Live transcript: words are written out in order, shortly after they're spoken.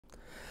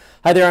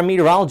Hi there, I'm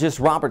meteorologist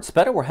Robert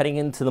Spetta. We're heading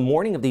into the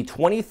morning of the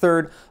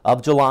 23rd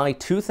of July,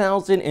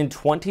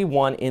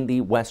 2021 in the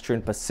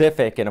Western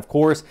Pacific. And of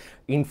course,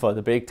 In-fa,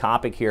 the big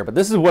topic here. But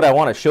this is what I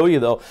want to show you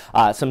though.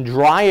 Some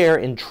dry air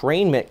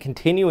entrainment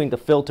continuing to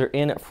filter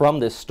in from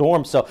this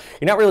storm. So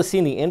you're not really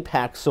seeing the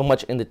impact so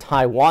much in the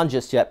Taiwan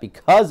just yet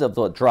because of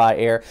the dry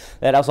air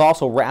that is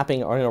also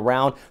wrapping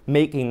around,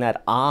 making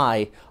that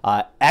eye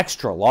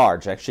extra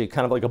large, actually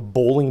kind of like a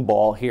bowling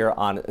ball here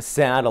on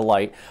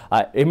satellite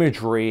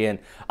imagery. And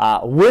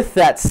with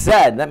that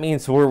said, that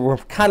means we're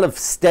kind of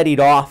steadied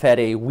off at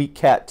a weak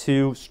Cat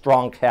 2,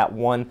 strong Cat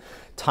 1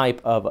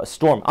 type of a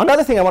storm.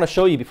 Another thing I want to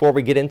show you before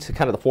we get into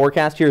kind of the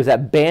forecast here is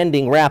that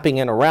banding wrapping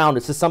in around.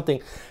 This is something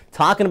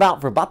talking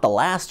about for about the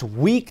last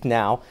week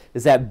now,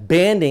 is that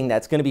banding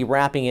that's going to be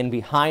wrapping in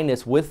behind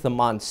us with the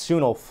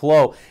monsoonal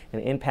flow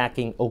and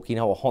impacting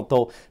Okinawa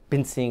Honto.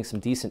 Been seeing some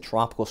decent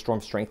tropical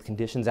storm strength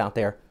conditions out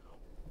there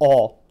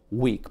all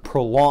week.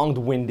 Prolonged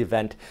wind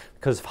event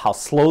because of how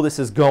slow this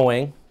is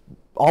going.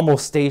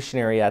 Almost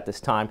stationary at this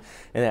time,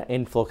 and that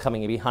inflow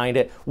coming in behind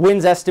it.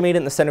 Winds estimated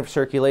in the center of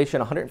circulation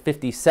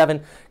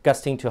 157,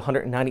 gusting to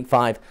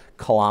 195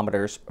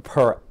 kilometers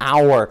per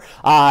hour.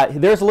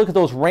 There's a look at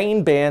those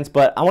rain bands,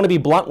 but I want to be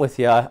blunt with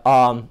you.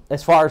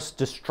 As far as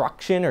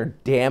destruction or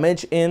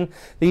damage in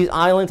these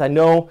islands, I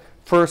know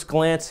first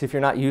glance, if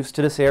you're not used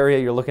to this area,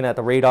 you're looking at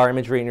the radar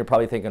imagery and you're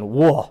probably thinking,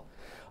 whoa,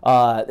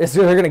 they're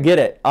going to get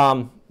it.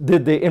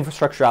 The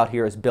infrastructure out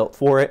here is built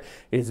for it.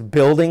 It's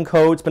building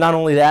codes, but not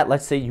only that,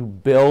 let's say you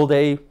build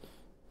a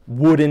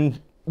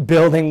wooden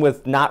building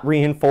with not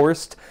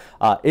reinforced,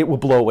 it will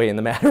blow away in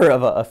the matter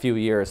of a few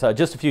years.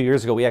 Just a few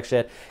years ago, we actually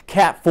had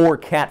Cat 4,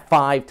 Cat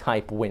 5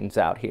 type winds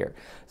out here.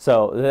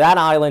 So that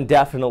island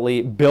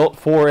definitely built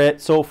for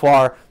it. So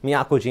far,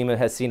 Miyako-jima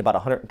has seen about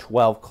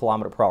 112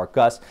 km/h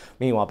gusts.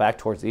 Meanwhile, back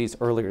towards the east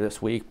earlier this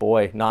week,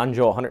 boy,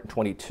 Nanjo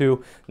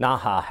 122,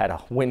 Naha had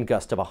a wind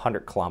gust of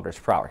 100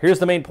 km/h. Here's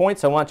the main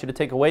points I want you to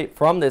take away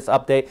from this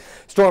update.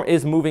 Storm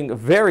is moving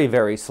very,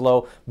 very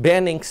slow.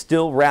 Banding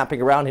still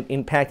wrapping around and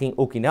impacting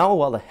Okinawa,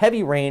 while the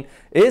heavy rain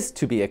is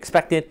to be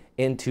expected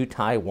into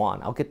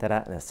Taiwan. I'll get to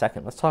that in a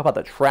second. Let's talk about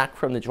the track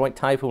from the Joint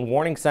Typhoon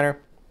Warning Center.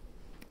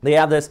 They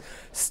have this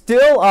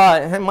still,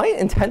 it might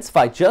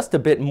intensify just a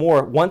bit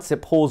more once it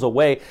pulls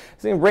away.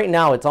 So right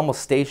now it's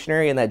almost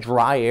stationary and that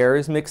dry air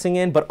is mixing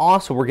in, but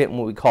also we're getting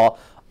what we call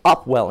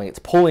upwelling. It's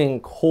pulling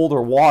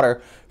colder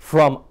water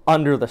from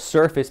under the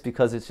surface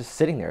because it's just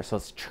sitting there, so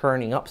it's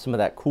churning up some of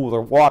that cooler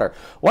water.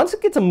 Once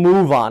it gets a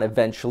move on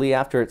eventually,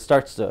 after it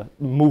starts to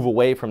move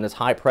away from this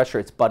high pressure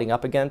it's butting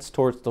up against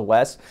towards the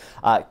west,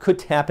 it could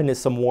tap into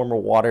some warmer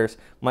waters.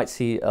 Might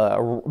see a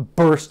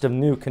burst of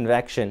new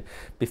convection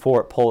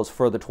before it pulls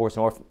further towards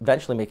north,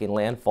 eventually making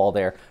landfall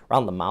there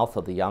around the mouth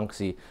of the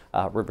Yangtze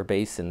River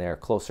Basin there,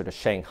 closer to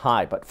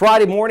Shanghai. But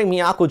Friday morning,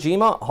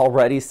 Miyako-jima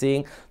already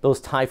seeing those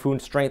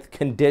typhoon strength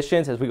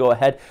conditions as we go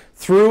ahead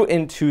through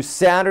into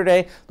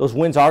Saturday. Those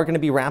winds are going to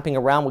be wrapping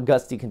around with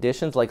gusty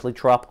conditions, likely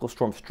tropical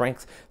storm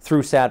strength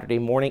through Saturday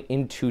morning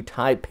into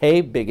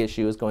Taipei. Big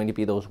issue is going to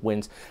be those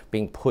winds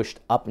being pushed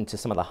up into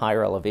some of the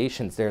higher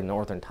elevations there in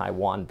northern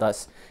Taiwan,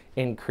 thus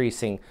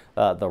increasing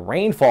the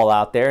rainfall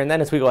out there. And then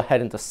as we go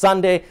ahead into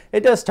Sunday,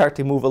 it does start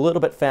to move a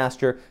little bit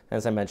faster,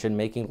 as I mentioned,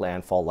 making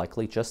landfall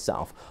likely just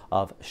south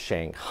of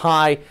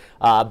Shanghai.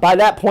 By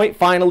that point,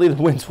 finally,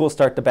 the winds will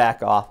start to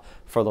back off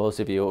for those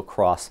of you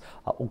across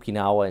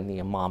Okinawa and the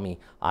Amami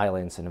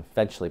Islands, and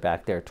eventually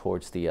back there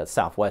towards the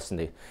southwest and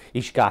the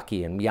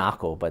Ishigaki and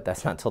Miyako, but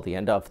that's not until the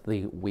end of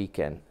the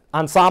weekend.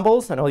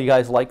 Ensembles, I know you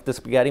guys like the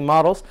spaghetti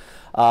models,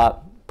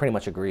 pretty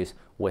much agrees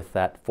with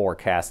that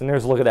forecast. And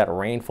there's a look at that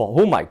rainfall.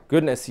 Oh my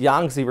goodness,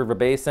 Yangtze River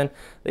Basin,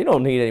 they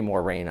don't need any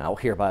more rain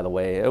out here, by the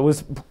way. It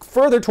was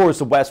further towards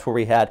the west where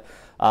we had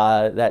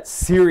that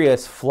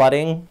serious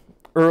flooding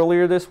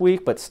earlier this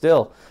week, but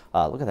still,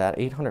 look at that,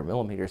 800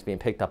 millimeters being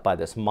picked up by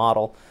this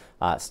model.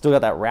 Still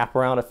got that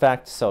wraparound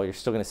effect, so you're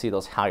still going to see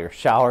those higher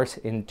showers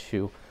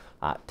into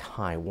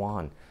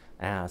Taiwan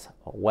as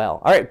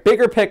well. All right,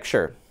 bigger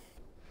picture.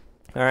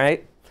 All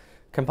right,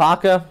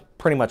 Kampaka,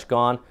 pretty much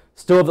gone.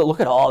 Still, look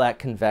at all that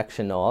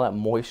convection, though, all that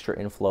moisture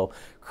inflow,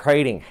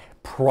 creating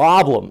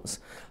problems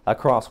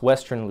across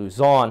western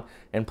Luzon.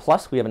 And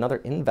plus, we have another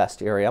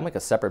invest area. I'll make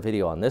a separate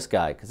video on this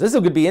guy, because this is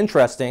going to be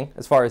interesting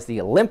as far as the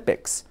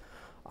Olympics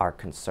are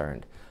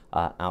concerned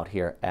out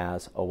here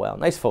as well.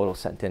 Nice photo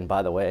sent in,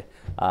 by the way,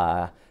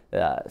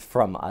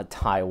 from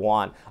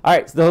Taiwan. All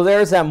right, so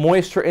there's that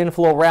moisture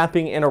inflow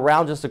wrapping in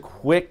around. Just a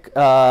quick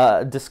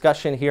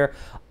discussion here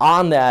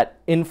on that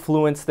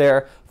influence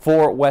there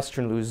for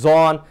western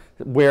Luzon,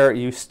 where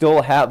you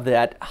still have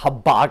that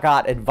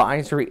Habagat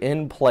advisory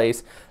in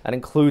place that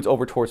includes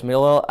over towards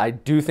Manila. I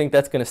do think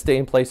that's going to stay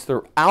in place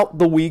throughout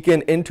the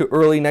weekend into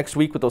early next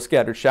week with those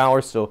scattered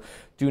showers, so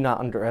do not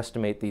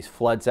underestimate these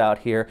floods out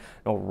here.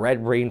 No,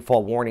 red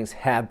rainfall warnings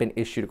have been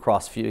issued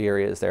across a few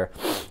areas there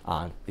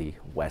on the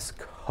west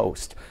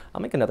coast.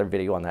 I'll make another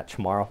video on that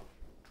tomorrow,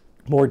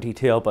 more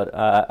detail, but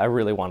I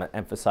really want to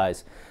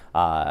emphasize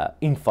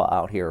In-fa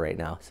out here right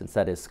now, since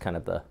that is kind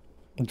of the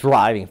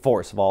driving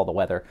force of all the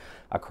weather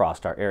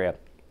across our area.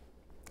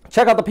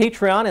 Check out the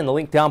Patreon and the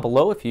link down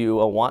below if you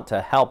want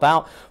to help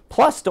out.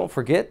 Plus, don't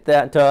forget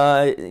that,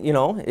 you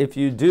know, if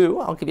you do,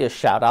 I'll give you a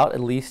shout out, at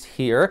least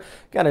here.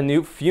 Got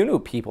a few new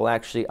people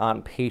actually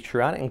on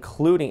Patreon,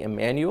 including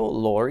Emmanuel,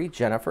 Lori,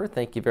 Jennifer,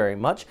 thank you very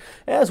much,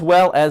 as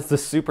well as the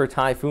Super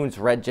Typhoons,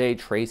 Red J,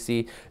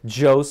 Tracy,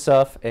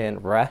 Joseph,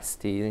 and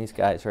Rusty. These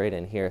guys right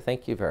in here,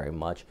 thank you very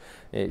much.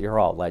 You're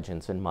all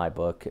legends in my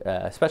book,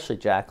 especially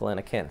Jacqueline.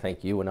 I can't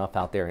thank you enough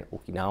out there in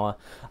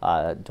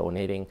Okinawa,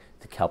 donating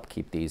to help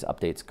keep these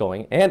updates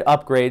going and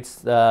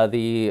upgrades.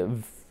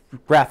 The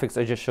graphics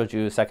I just showed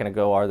you a second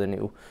ago are the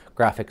new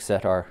graphics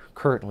that are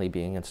currently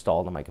being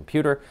installed on my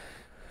computer,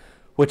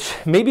 which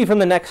maybe from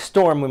the next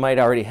storm we might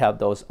already have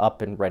those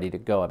up and ready to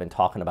go. I've been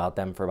talking about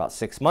them for about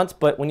 6 months,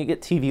 but when you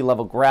get TV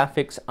level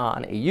graphics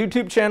on a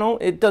YouTube channel,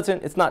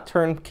 it's not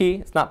turnkey,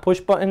 it's not push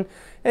button.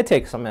 It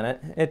takes a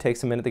minute. It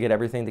takes a minute to get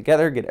everything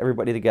together, get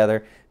everybody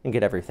together, and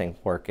get everything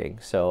working.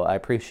 So I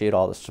appreciate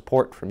all the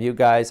support from you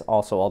guys,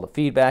 also all the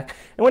feedback.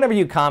 And whenever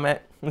you comment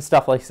and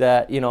stuff like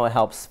that, you know, it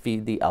helps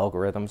feed the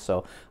algorithm.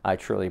 So I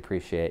truly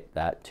appreciate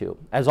that too.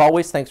 As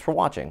always, thanks for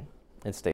watching and stay